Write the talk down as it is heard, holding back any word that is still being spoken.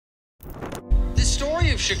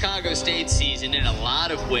of Chicago State's season in a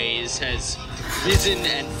lot of ways has risen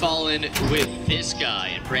and fallen with this guy,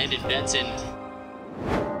 and Brandon Betson.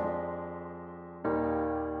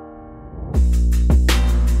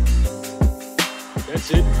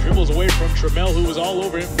 Betson dribbles away from Trammell, who was all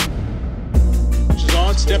over him. Which is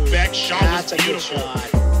on, step back, shot was beautiful.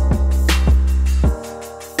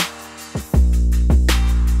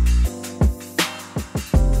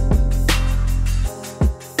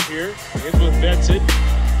 Here, here's with Betson.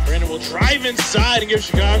 Brandon will drive inside and give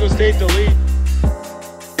Chicago State the lead.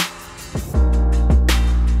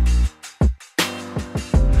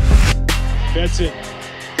 Betson,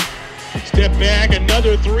 step back,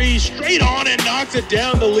 another three, straight on and knocks it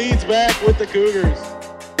down. The lead's back with the Cougars.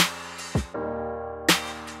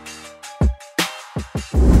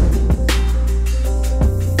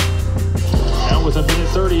 Now with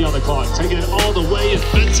 1:30 on the clock, taking it all the way is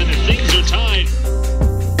Betson, and things are tied.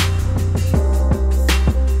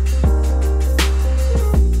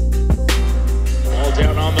 All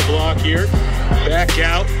down on the block here, back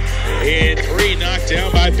out, and three knocked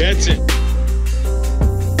down by Betson.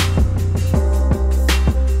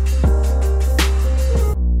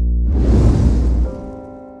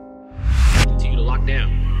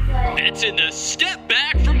 Betson, the step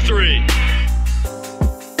back from three.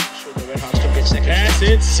 Pass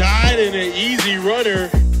inside and an easy runner.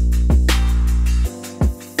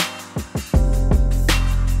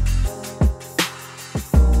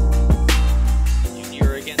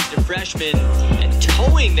 Junior against a freshman and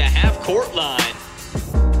towing the half-court line.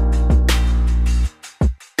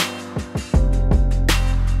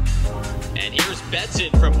 And here's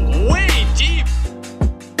Betson from way deep.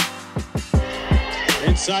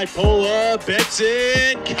 Inside pull up,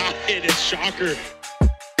 Betson, got it, a shocker.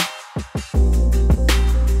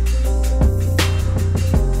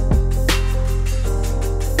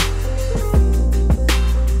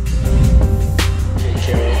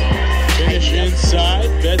 Finish inside,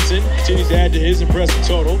 Betson continues to add to his impressive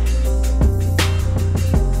total.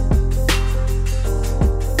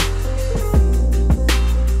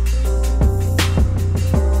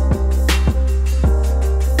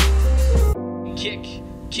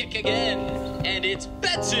 Kick again, and it's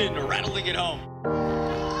Betson rattling it home.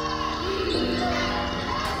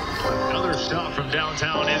 Another shot from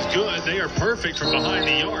downtown is good. They are perfect from behind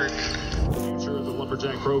the arc. Future of the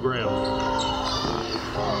Lumberjack program.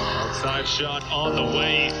 Outside shot on the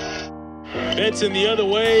way. Betson the other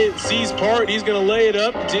way, sees part, he's going to lay it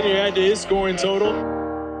up, continue to add to his scoring total.